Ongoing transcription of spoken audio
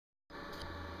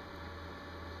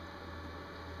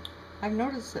I've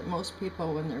noticed that most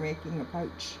people, when they're making a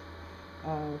pouch,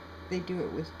 uh, they do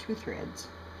it with 2 threads.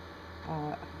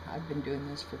 Uh, I've been doing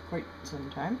this for quite some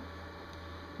time,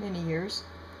 many years,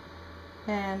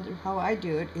 and how I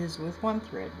do it is with 1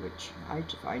 thread, which I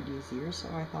find easier, so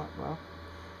I thought, well,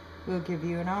 we'll give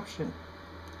you an option.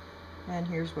 And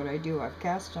here's what I do. I've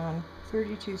cast on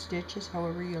 32 stitches,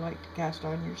 however you like to cast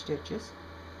on your stitches.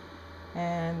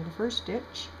 And the first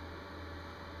stitch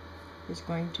is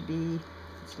going to be,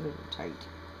 it's a little tight,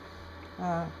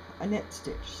 a knit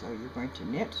stitch. So you're going to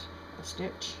knit a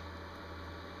stitch.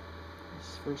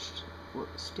 This first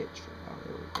stitch, oh,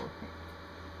 there we go.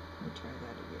 Let me try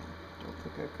that again. Don't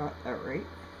think I got that right.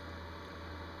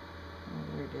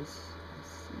 Oh, there it is.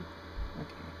 Let's see.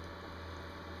 Okay.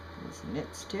 There's a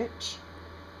knit stitch.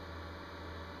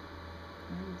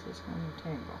 Where is this going to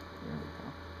tangle? There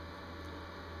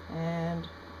we go. And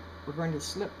we're going to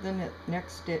slip the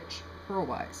next stitch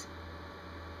purlwise,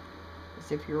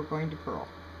 as if you were going to purl.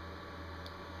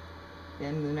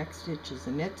 Then the next stitch is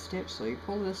a knit stitch, so you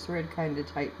pull this thread kind of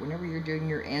tight. Whenever you're doing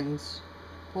your ends,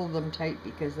 pull them tight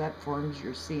because that forms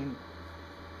your seam.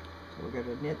 So we've got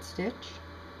a knit stitch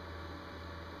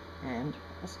and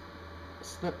a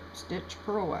slip stitch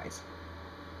purlwise.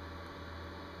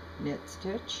 Knit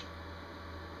stitch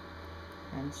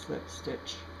and slip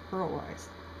stitch purlwise.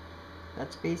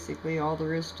 That's basically all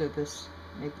there is to this,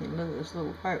 making this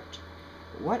little pouch.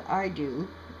 What I do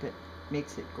that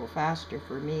makes it go faster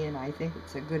for me, and I think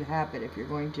it's a good habit if you're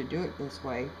going to do it this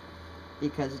way,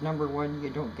 because number one, you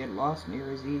don't get lost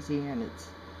near as easy, and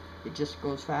it just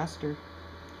goes faster,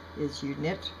 is you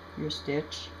knit your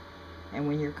stitch, and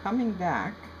when you're coming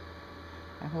back,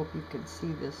 I hope you can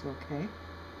see this okay,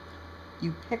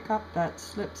 you pick up that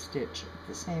slip stitch at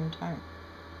the same time.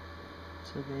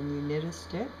 So then you knit a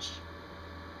stitch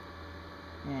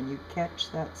and you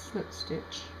catch that slip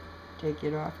stitch, take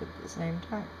it off at the same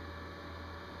time.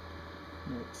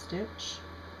 Knit stitch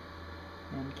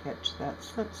and catch that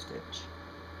slip stitch.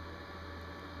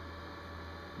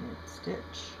 Knit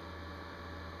stitch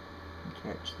and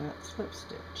catch that slip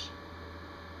stitch.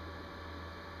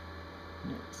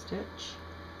 Knit stitch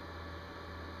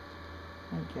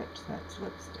and catch that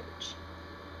slip stitch.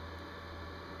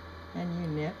 And you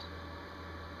knit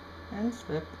and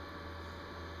slip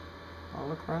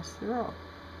all across the row.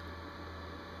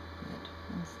 Knit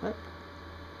and slip,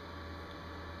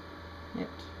 knit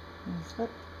and slip,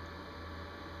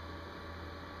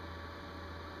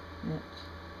 knit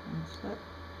and slip.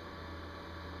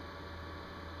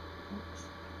 Oops.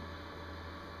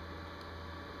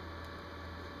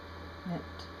 Knit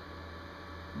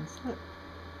and slip,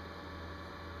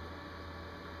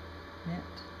 knit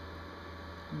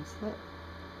and slip,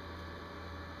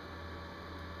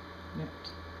 knit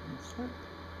and slip,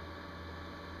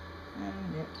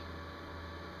 and knit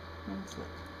and slip.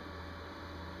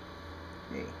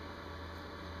 Okay,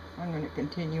 I'm going to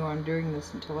continue on doing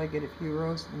this until I get a few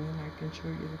rows, and then I can show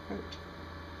you the pouch.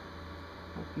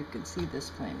 Hope you can see this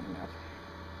plain enough.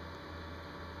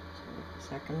 So,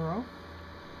 second row,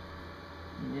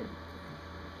 knit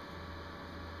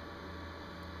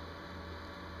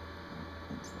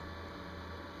and slip.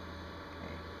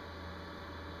 Okay,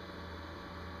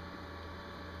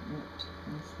 knit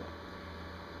and slip.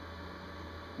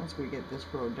 Once we get this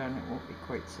row done, it won't be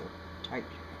quite so tight.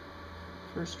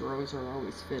 First rows are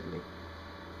always fiddly,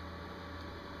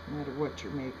 no matter what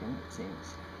you're making, it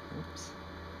seems. Oops.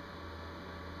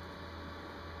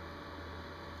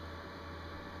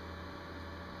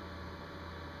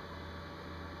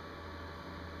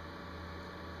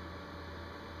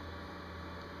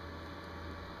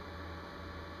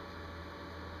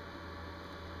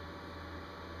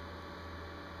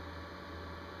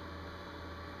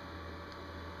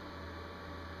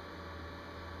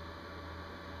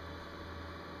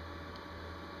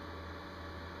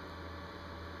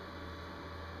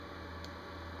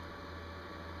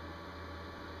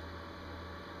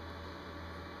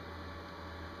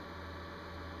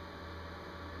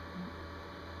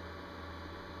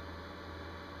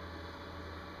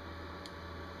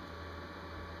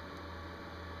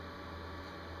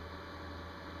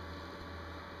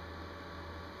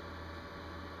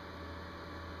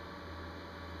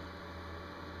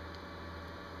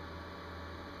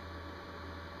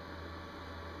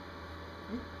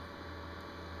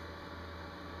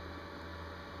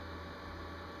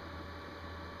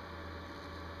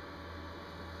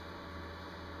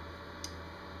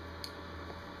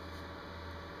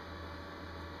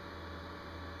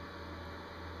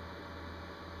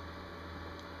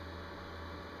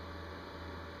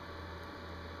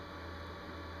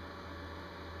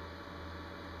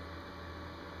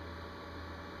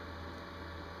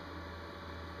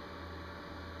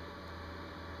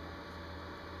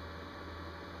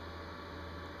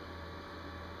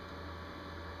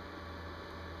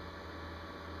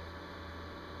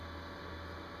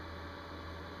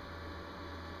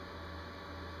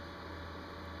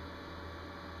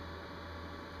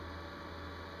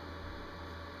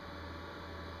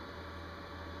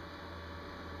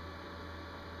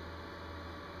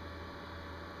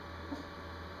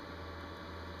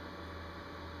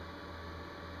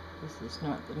 This is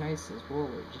not the nicest wool,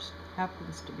 it just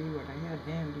happens to be what I had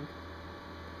handy.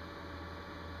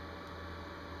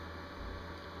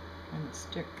 And it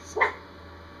sticks.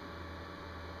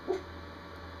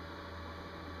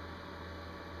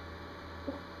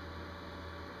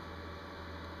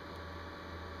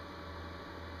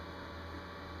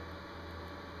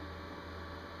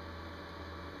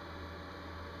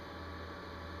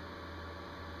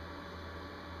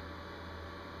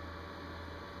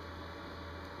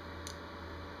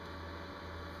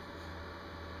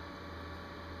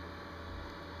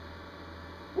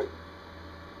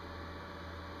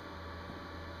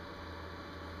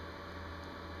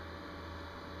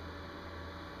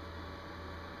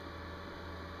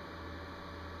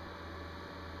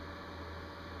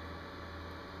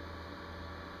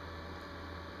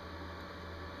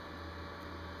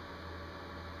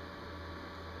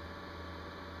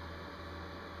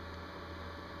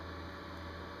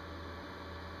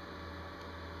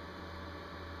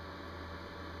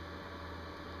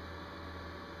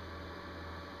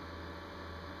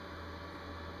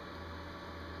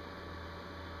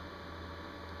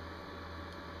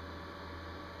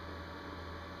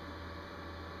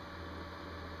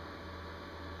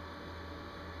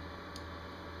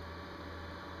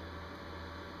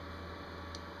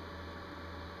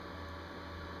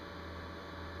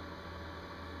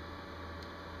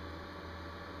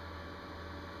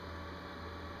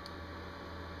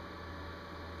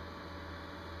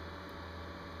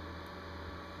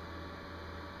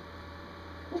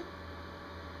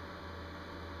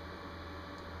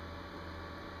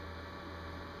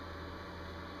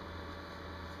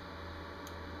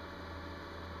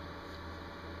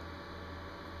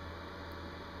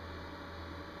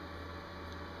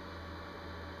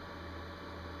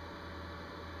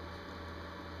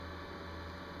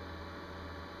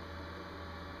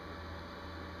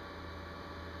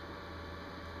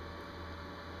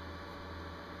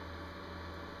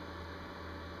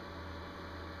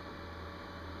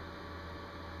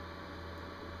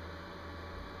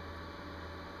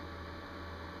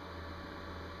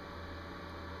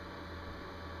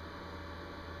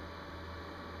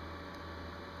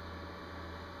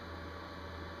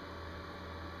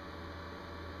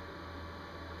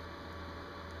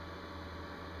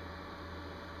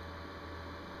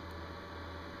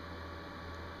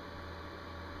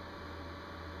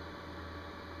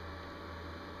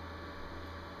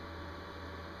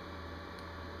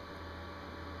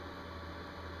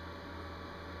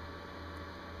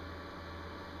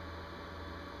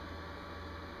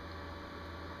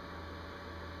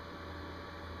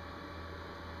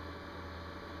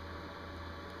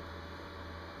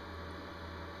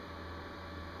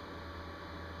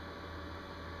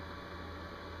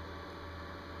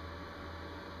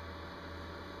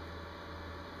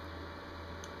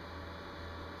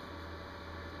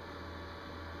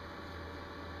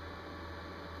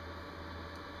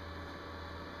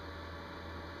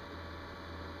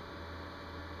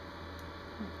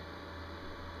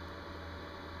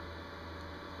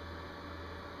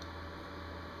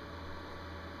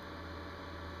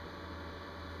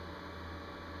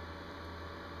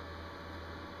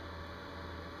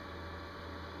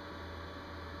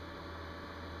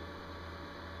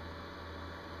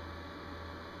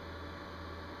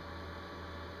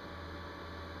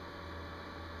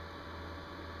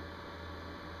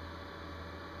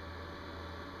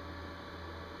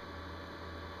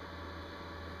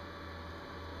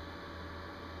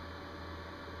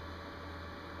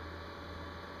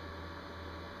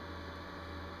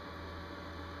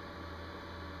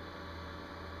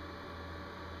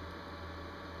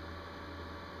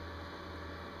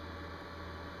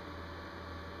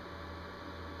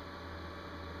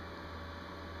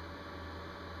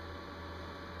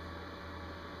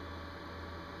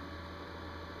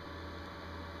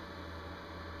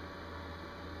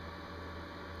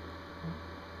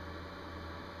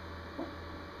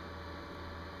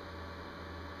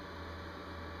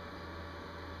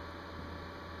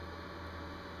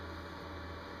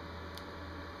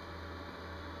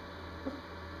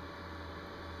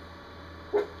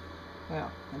 Well,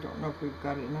 I don't know if we've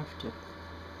got enough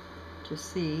to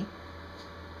see,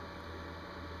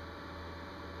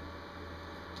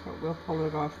 but we'll pull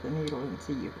it off the needle and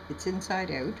see. It's inside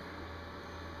out.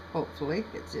 Hopefully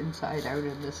it's inside out,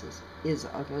 and this is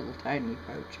a little tiny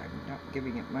pouch. I'm not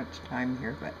giving it much time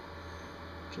here, but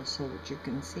just so that you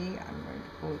can see, I'm going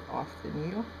to pull it off the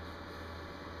needle.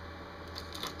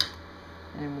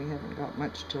 And we haven't got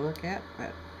much to look at,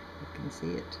 but you can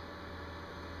see it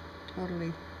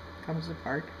totally comes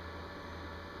apart,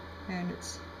 and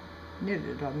it's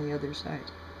knitted on the other side.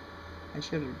 I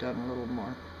should have done a little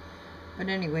more But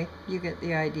anyway, you get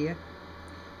the idea.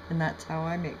 And that's how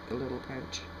I make the little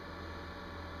pouch.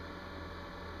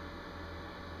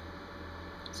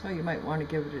 So you might want to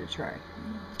give it a try.